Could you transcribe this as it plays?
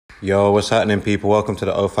Yo, what's happening, people? Welcome to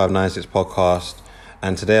the 0596 podcast.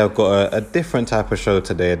 And today I've got a different type of show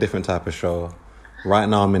today, a different type of show. Right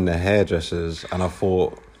now I'm in the hairdressers and I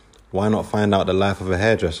thought, why not find out the life of a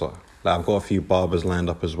hairdresser? Like, I've got a few barbers lined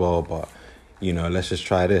up as well, but, let's just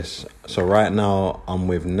try this. So right now I'm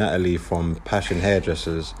with Natalie from Passion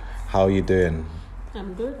Hairdressers. How are you doing?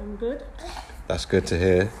 I'm good. That's good to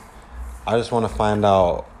hear. I just want to find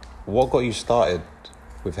out, what got you started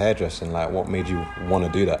with hairdressing? Like, what made you want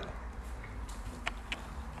to do that?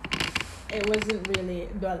 It wasn't really,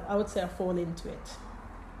 well, I would say I fall into it.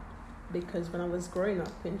 Because when I was growing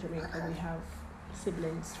up in Jamaica, we have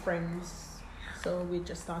siblings, friends. So we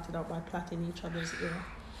just started out by plaiting each other's ear.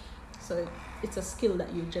 So it's a skill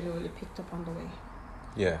that you generally picked up on the way.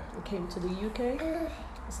 Yeah. I came to the UK,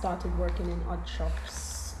 I started working in odd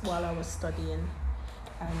shops while I was studying.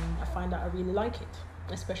 And I find that I really like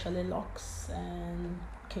it, especially locks and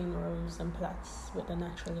cane rolls and plaits with the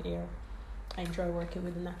natural ear. I enjoy working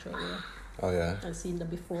with the natural ear. Oh, yeah? And seeing the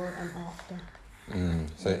before and after.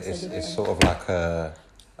 So it's sort of like a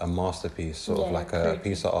masterpiece, sort of like a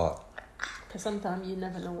piece of art. Because sometimes you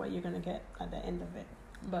never know what you're going to get at the end of it.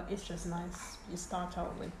 But it's just nice. You start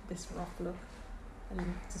out with this rough look.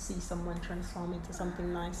 And to see someone transform into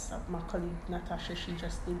something nice. My colleague Natasha, she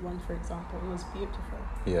just did one, for example. It was beautiful.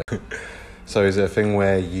 Yeah. So is it a thing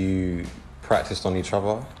where you practiced on each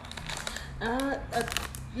other?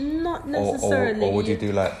 Not necessarily. Or would you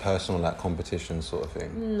do like personal, like competition sort of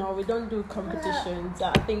thing? No, we don't do competitions.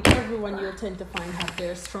 I think everyone you'll tend to find have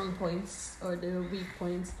their strong points or their weak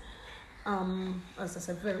points. As I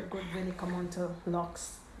said, very good when it come on to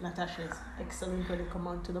locks. Natasha's excellent when it come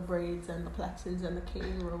on to the braids and the plaits and the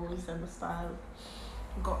cane rolls and the style.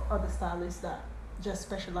 Got other stylists that just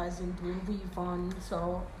specialize in doing weave on.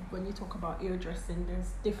 So when you talk about ear dressing,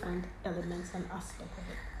 there's different elements and aspects of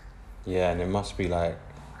it. Yeah, and it must be like,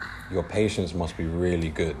 your patience must be really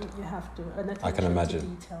good. You have to. And I can imagine. to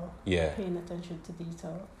detail. Yeah. Paying attention to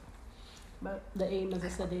detail. But the aim, as I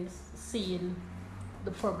said, is seeing the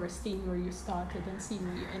progress, seeing where you started and seeing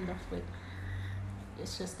where you end up with.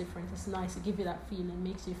 It's just different. It's nice. It gives you that feeling.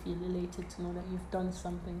 Makes you feel elated to know that you've done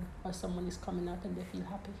something or someone is coming out and they feel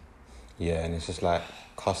happy. Yeah, and it's just like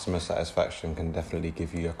customer satisfaction can definitely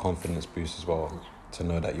give you a confidence boost as well, to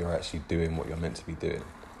know that you're actually doing what you're meant to be doing.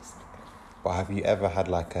 But have you ever had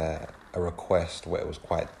like a request where it was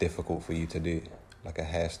quite difficult for you to do? Like a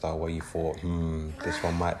hairstyle where you thought, this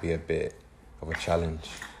one might be a bit of a challenge?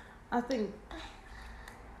 I think,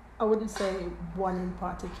 I wouldn't say one in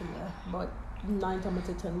particular, but 9 times out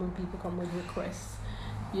of 10 when people come with requests,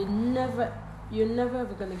 you're never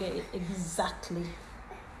ever going to get it exactly,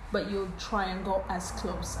 but you'll try and go as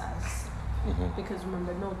close as. Because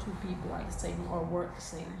remember, no two people are the same or work the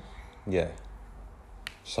same. Yeah.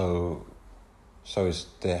 So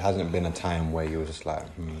there hasn't been a time where you were just like,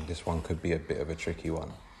 this one could be a bit of a tricky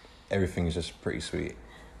one. Everything is just pretty sweet.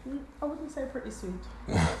 I wouldn't say pretty sweet.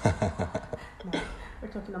 No, we're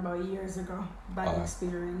talking about years ago, bad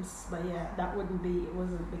experience. But yeah, that wouldn't be, it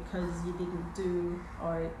wasn't because you didn't do,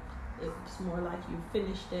 or it's more like you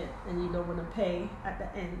finished it and you don't want to pay at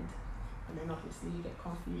the end. And then obviously you get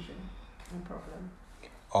confusion and problem.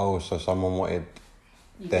 Oh, so someone wanted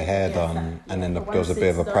the hair done, and then there was a bit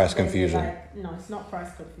of a done, price confusion. Like, no, it's not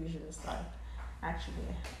price confusion. It's like,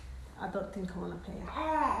 actually, I don't think I want to pay it,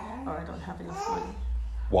 or I don't have enough money.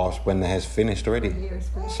 Whilst when the hair's finished already. When the hair is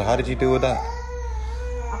finished. So how did you deal with that?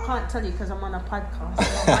 I can't tell you because I'm on a podcast.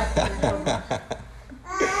 So I might get in trouble.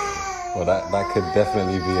 Well, that could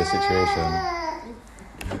definitely be a situation.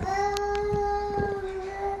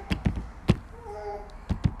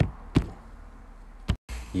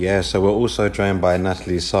 Yeah, so we're also joined by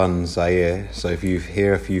Natalie's son, Zaire. So if you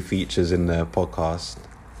hear a few features in the podcast,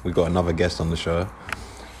 we got another guest on the show.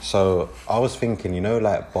 So I was thinking,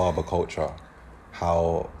 like barber culture,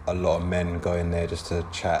 how a lot of men go in there just to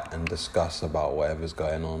chat and discuss about whatever's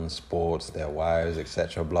going on, sports, their wives,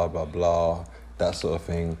 etc., blah, blah, blah, that sort of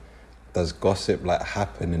thing. Does gossip like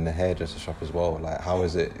happen in the hairdresser shop as well? Like,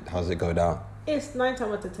 how's it go down? It's 9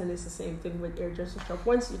 times out of 10 it's the same thing with hairdresser shop.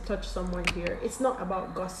 Once you touch someone here, it's not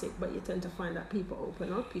about gossip, but you tend to find that people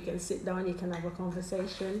open up. You can sit down, you can have a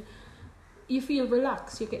conversation. You feel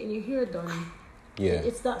relaxed, you're getting your hair done. Yeah.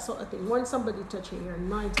 It's that sort of thing. Once somebody touches your hair,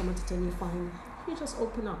 9 times out of 10 you find you just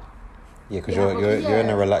open up. Yeah, because you're in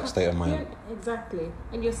a relaxed state of mind. Exactly.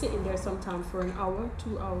 And you're sitting there sometimes for an hour,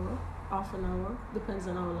 2 hours, half an hour, depends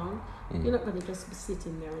on how long. You're not going to just be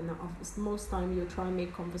sitting there in the office. Most time you try and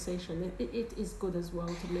make conversation. It is good as well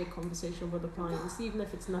to make conversation with the clients, even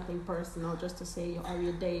if it's nothing personal, just to say how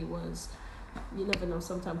your day was. You never know,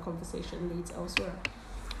 sometimes conversation leads elsewhere.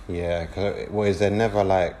 Yeah, because is there never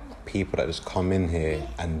like people that just come in here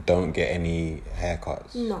and don't get any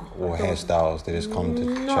haircuts or hairstyles. They just come to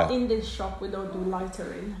chat. Not in this shop. We don't do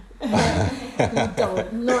lightering. We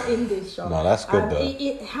don't. Not in this shop. No, that's good though.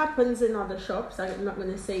 It happens in other shops. I'm not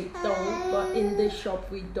going to say don't, but in this shop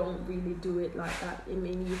we don't really do it like that. I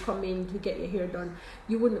mean, you come in to get your hair done.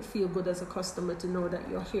 You wouldn't feel good as a customer to know that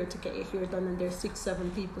you're here to get your hair done and there's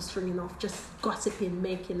 6-7 people stringing off, just gossiping,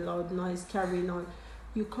 making loud noise, carrying on.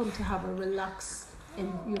 You come to have a relax,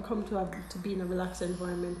 and you come to be in a relaxed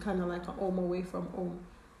environment, kind of like a home away from home.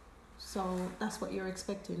 So that's what you're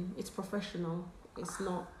expecting. It's professional. It's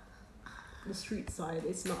not the street side.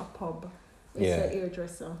 It's not a pub. It's a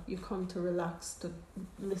hairdresser. You come to relax, to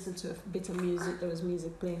listen to a bit of music. There was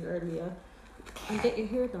music playing earlier, and get your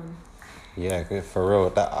hair done. Yeah, for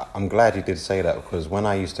real. I'm glad you did say that, because when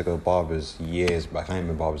I used to go barbers years back, I ain't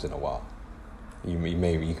been barbers in a while. You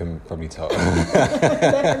can probably tell.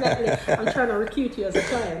 Definitely. I'm trying to recruit you as a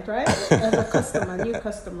client, right? As a customer, new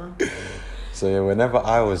customer. So yeah, whenever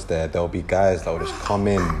I was there, there'll be guys that will just come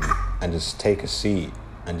in and just take a seat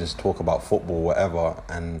and just talk about football, whatever.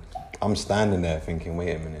 And I'm standing there thinking,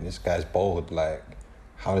 wait a minute, this guy's bald. Like,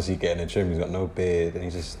 how does he get in the gym? He's got no beard and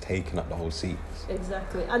he's just taking up the whole seat.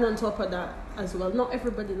 Exactly. And on top of that as well, not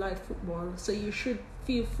everybody likes football. So you should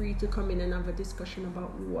feel free to come in and have a discussion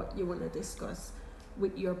about what you want to discuss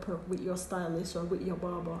with your stylist or with your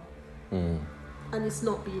barber. And it's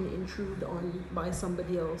not being intruded on by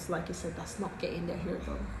somebody else, like you said, that's not getting their hair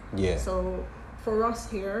done. Yeah. So for us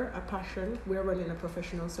here at Passion, we're running a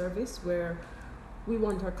professional service where we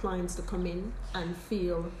want our clients to come in and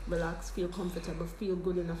feel relaxed, feel comfortable, feel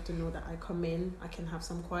good enough to know that I come in, I can have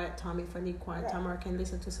some quiet time if I need quiet time, or I can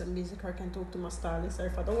listen to some music, or I can talk to my stylist, or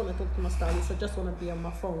if I don't want to talk to my stylist, I just want to be on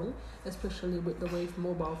my phone, especially with the way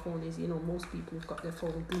mobile phone is. You know, most people have got their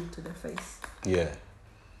phone glued to their face. Yeah.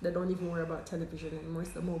 They don't even worry about television anymore,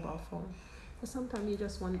 it's the mobile phone. But sometimes you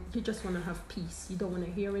just want to have peace. You don't want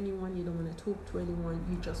to hear anyone, you don't want to talk to anyone,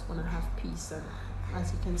 you just want to have peace. And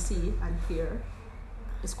as you can see and hear,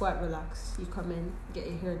 it's quite relaxed. You come in, get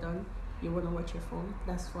your hair done, you want to watch your phone,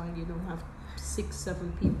 that's fine. You don't have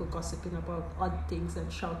 6-7 people gossiping about odd things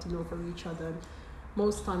and shouting over each other. And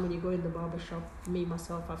most time when you go in the barbershop, me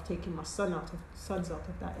myself, I've taken my sons out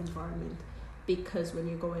of that environment, because when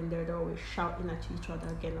you go in there, they're always shouting at each other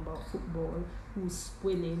again about football, who's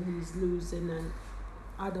winning, who's losing, and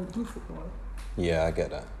I don't do football. Yeah, I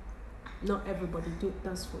get that. Not everybody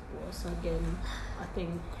does football, so again, I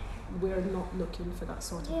think we're not looking for that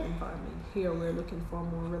sort of environment. Here we're looking for a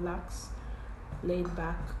more relaxed, laid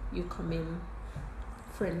back, you come in,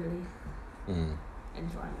 friendly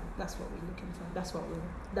environment. That's what we're looking for.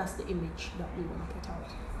 That's the image that we want to put out.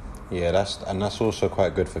 Yeah, that's also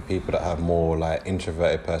quite good for people that have more like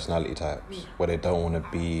introverted personality types, where they don't want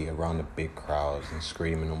to be around the big crowds and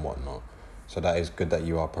screaming and whatnot. So that is good that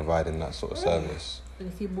you are providing that sort of service. And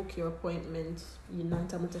if you book your appointment, 9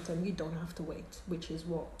 times out of 10, you don't have to wait, which is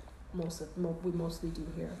what we mostly do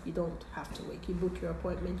here. You don't have to wait. You book your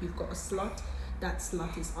appointment, you've got a slot, that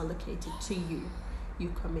slot is allocated to you. You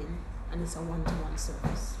come in and it's a one-to-one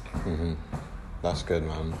service. That's good,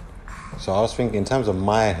 man. So I was thinking, in terms of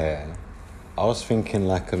my hair, I was thinking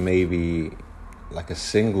maybe a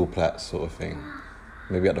single plait sort of thing.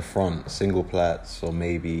 Maybe at the front, single plaits, or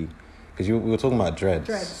maybe... Because we were talking about dreads.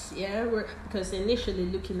 Dreads, yeah. Because initially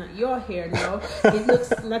looking at your hair now, it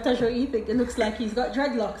looks, Natasha, you think it looks like he's got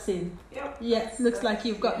dreadlocks in? Yep. Yes, looks like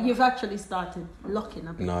you've actually started locking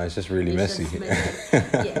a bit. No, it's just really messy.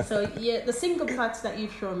 Yeah, so the single plaits that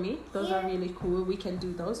you've shown me, those are really cool. We can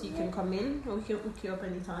do those. You can come in, or we can hook you up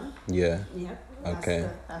anytime. Yeah. Yeah. Okay.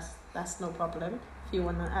 That's no problem. If you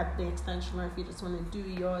want to add the extension, or if you just want to do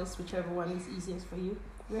yours, whichever one is easiest for you,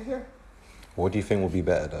 we're here. What do you think will be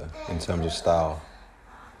better though, in terms of style?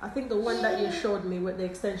 I think the one that you showed me with the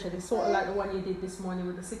extension is sort of like the one you did this morning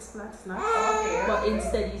with the 6 plaits now. But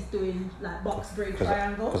instead he's doing like box braid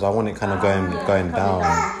triangle. Because I want it kind of going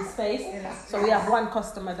down. In his face. Yeah. So we have one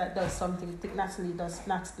customer that does something. I think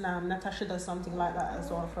Natasha does something like that as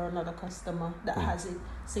well for another customer that has it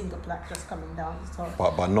single plait just coming down. So.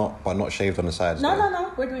 But not shaved on the sides.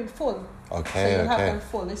 No. We're doing full. Okay. So you have them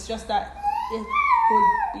full. It's just that it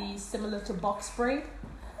would be similar to box braid.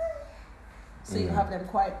 So you have them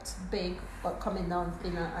quite big, but coming down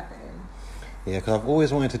thinner at the end. Yeah, because I've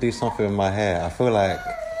always wanted to do something with my hair. I feel like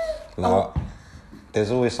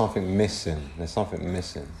there's always something missing. There's something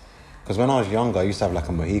missing. Because when I was younger, I used to have like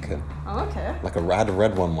a Mohican. Oh, okay. I had a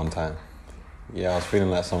red one time. Yeah, I was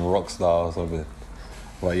feeling like some rock star or something.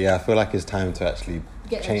 But yeah, I feel like it's time to actually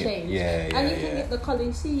change. Yeah. And you can get the color.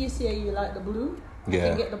 You say you like the blue. You Yeah.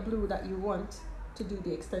 can get the blue that you want to do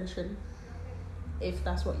the extension. if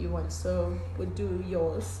that's what you want. So we'll do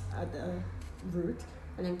yours at the root,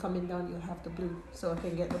 and then coming down you'll have the blue. So I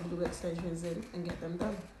can get the blue extensions in and get them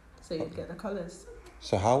done. So you get the colours.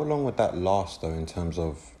 So how long would that last though, in terms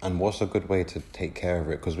of, and what's a good way to take care of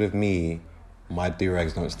it? Because with me, my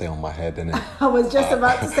do-rags don't stay on my head, innit? I was just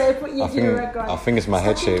about to say, put your do-rag on. I think it's my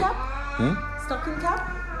head shape. Stocking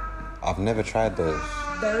cap? I've never tried those.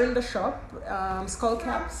 They're in the shop. Skull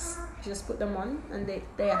caps, just put them on, and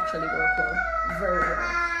they actually work well, very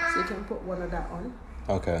well. So you can put one of that on.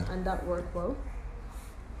 Okay. And that worked well.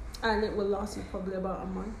 And it will last you probably about a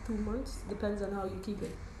month, 2 months, depends on how you keep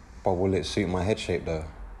it. But will it suit my head shape though?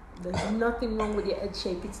 There's nothing wrong with your head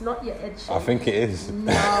shape. It's not your head shape. I think it is.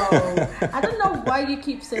 No. I don't know why you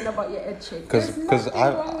keep saying about your head shape. There's nothing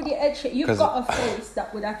wrong with your head shape. You've got a face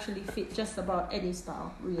that would actually fit just about any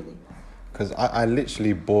style, really. Because I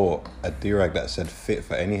literally bought a do-rag that said fit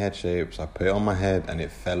for any head shapes. I put it on my head and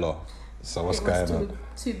it fell off. So what's going on?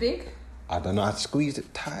 Too big? I don't know. I squeezed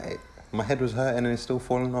it tight. My head was hurting and it's still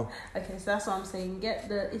falling off. Okay, so that's what I'm saying.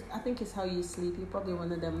 I think it's how you sleep. You're probably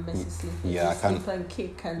one of them messy sleepers. Yeah, I can sleep and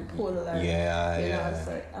kick and pull. And, yeah.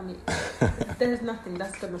 So, I mean, there's nothing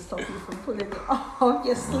that's gonna stop you from pulling it off.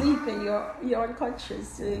 You're sleeping. You're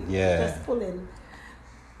unconscious. You're just pulling.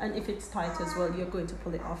 And if it's tight as well, you're going to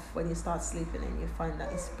pull it off when you start sleeping and you find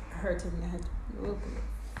that it's hurting your head. You will pull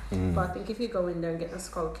it. But I think if you go in there and get the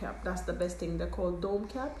skull cap, that's the best thing. They're called dome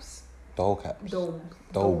caps. Dome caps?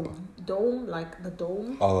 Dome, like the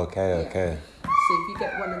dome. Oh, okay. So if you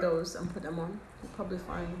get one of those and put them on, you'll probably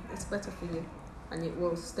find it's better for you. And it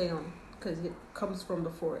will stay on because it comes from the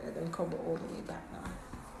forehead and cover all the way back now.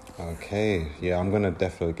 Okay, yeah, I'm gonna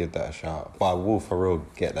definitely give that a shout. But I will for real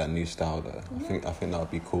get that new style though. Yeah. I think that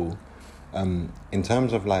would be cool. In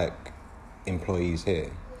terms of like employees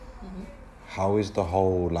here, how is the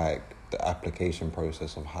whole like the application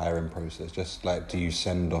process of hiring process? Just like, do you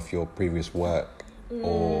send off your previous work,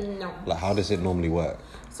 or no? Like, how does it normally work?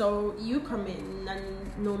 So you come in,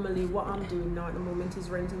 and normally what I'm doing now at the moment is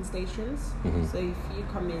renting stations. So if you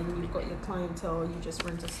come in, you've got your clientele, you just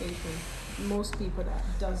rent a station. Most people that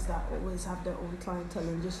does that always have their own clientele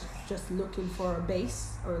and just looking for a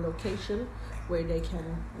base or a location where they can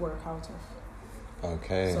work out of.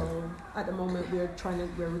 Okay. So at the moment we're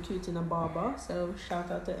recruiting a barber. So shout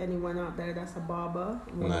out to anyone out there that's a barber.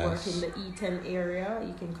 We work in the E10 area.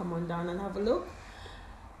 You can come on down and have a look.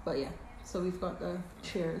 But yeah, so we've got the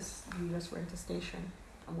chairs. You just rent a station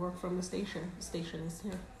and work from the station. The station is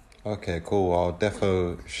here. Okay, cool. I'll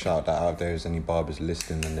defo shout that out if there's any barbers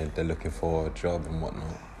listening and they're looking for a job and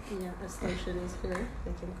whatnot. Yeah, the station is here.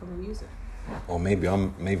 They can come and use it. Or maybe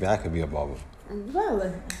I could be a barber.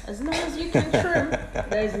 Well, as long as you can trim,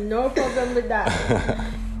 there's no problem with that.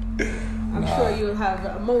 I'm sure you'll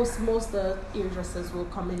have most of the hairdressers will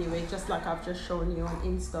come anyway, just like I've just shown you on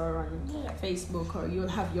Insta or on Facebook, or you'll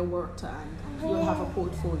have your work to hand. You'll have a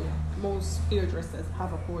portfolio. Most hairdressers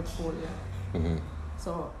have a portfolio.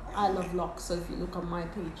 So I love locks. So if you look on my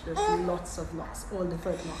page, there's lots of locks, all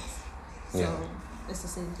different locks. So it's the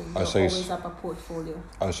same thing. You always have a portfolio.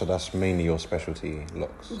 Oh, so that's mainly your specialty,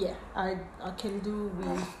 locks? Yeah, I can do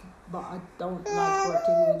weave, but I don't like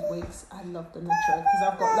working with wigs. I love the natural because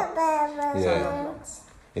I've got locks. So I love locks.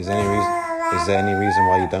 Is there any reason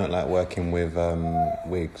why you don't like working with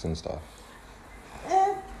wigs and stuff?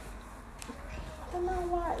 I don't know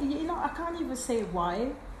why. I can't even say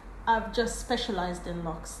why. I've just specialized in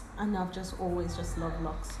locks, and I've just always just loved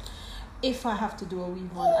locks. If I have to do a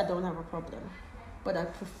weave one, I don't have a problem, but I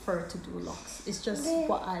prefer to do locks. It's just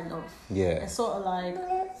what I love. Yeah. It's sort of like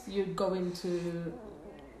you go into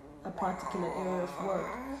a particular area of work,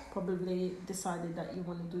 probably decided that you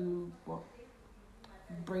want to do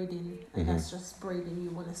braiding, and that's just braiding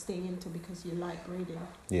you want to stay into because you like braiding.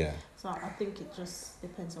 Yeah. So I think it just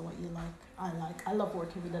depends on what you like. I love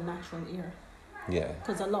working with a natural ear. Yeah.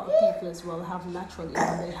 Because a lot of people as well have natural ear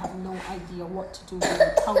and they have no idea what to do with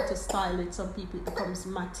it, how to style it. Some people it becomes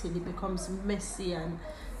matted, it becomes messy, and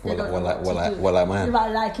they don't know what to do. Like mine.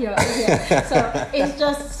 Like you, yeah. So it's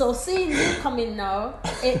just so seeing you come in now.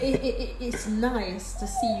 It's nice to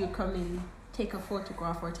see you come in, take a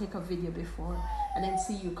photograph or take a video before, and then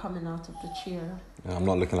see you coming out of the chair. I'm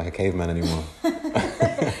not looking like a caveman anymore.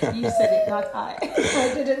 You said it, not I.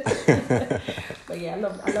 I didn't. But yeah, I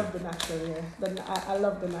love the natural hair. I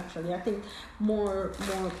love the natural hair. I think more,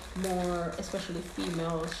 especially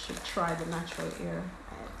females should try the natural hair.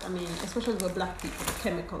 I mean, especially with black people, the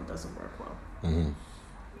chemical doesn't work well.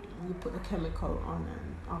 You put the chemical on,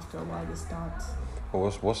 and after a while, it starts.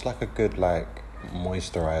 Well, what's like a good like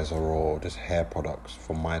moisturizer or just hair products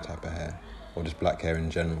for my type of hair, or just black hair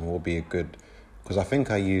in general? What would be a good? Because I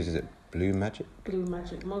think I use it Blue Magic? Blue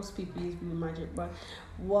Magic. Most people use Blue Magic, but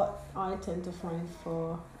what I tend to find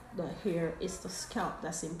for the hair is the scalp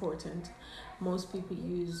that's important. Most people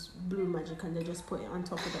use Blue Magic and they just put it on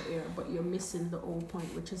top of the ear, but you're missing the whole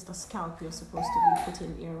point, which is the scalp you're supposed to be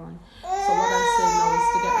putting ear on. So what I say now is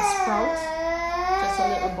to get a sprout, just a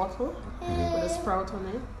little bottle with a sprout on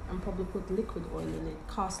it, and probably put liquid oil in it,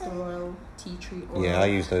 castor oil, tea tree oil. Yeah, I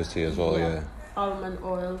use those two as well, yeah. Almond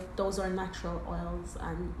oil, those are natural oils,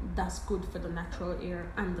 and that's good for the natural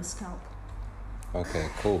ear and the scalp. Okay,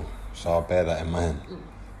 cool. So I'll bear that in mind.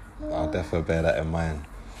 I'll definitely bear that in mind.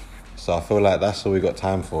 So I feel like that's all we got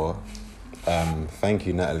time for. Thank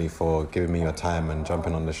you, Natalie, for giving me your time and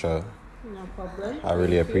jumping on the show. No problem. I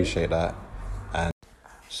really appreciate that. And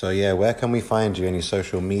so yeah, where can we find you? Any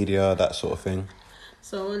social media, that sort of thing?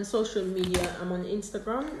 So on social media, I'm on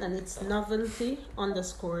Instagram, and it's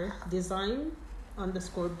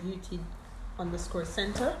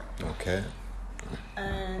novelty_design_beauty_center. Okay.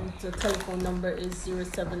 And the telephone number is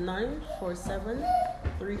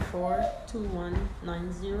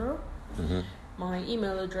 07947342190. My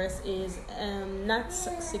email address is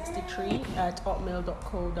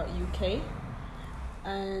nats63@hotmail.co.uk.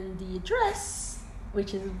 And the address,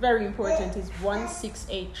 which is very important, is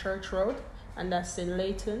 168 Church Road, and that's in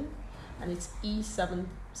Leighton, and it's E10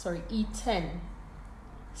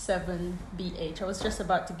 7BH. I was just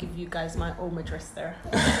about to give you guys my home address there.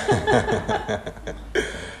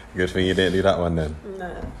 Good thing you didn't do that one then.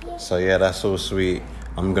 No. So yeah, that's all sweet.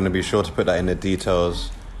 I'm going to be sure to put that in the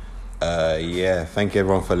details. Yeah, thank you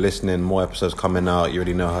everyone for listening. More episodes coming out. You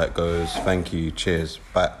already know how it goes. Thank you. Cheers.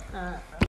 Bye.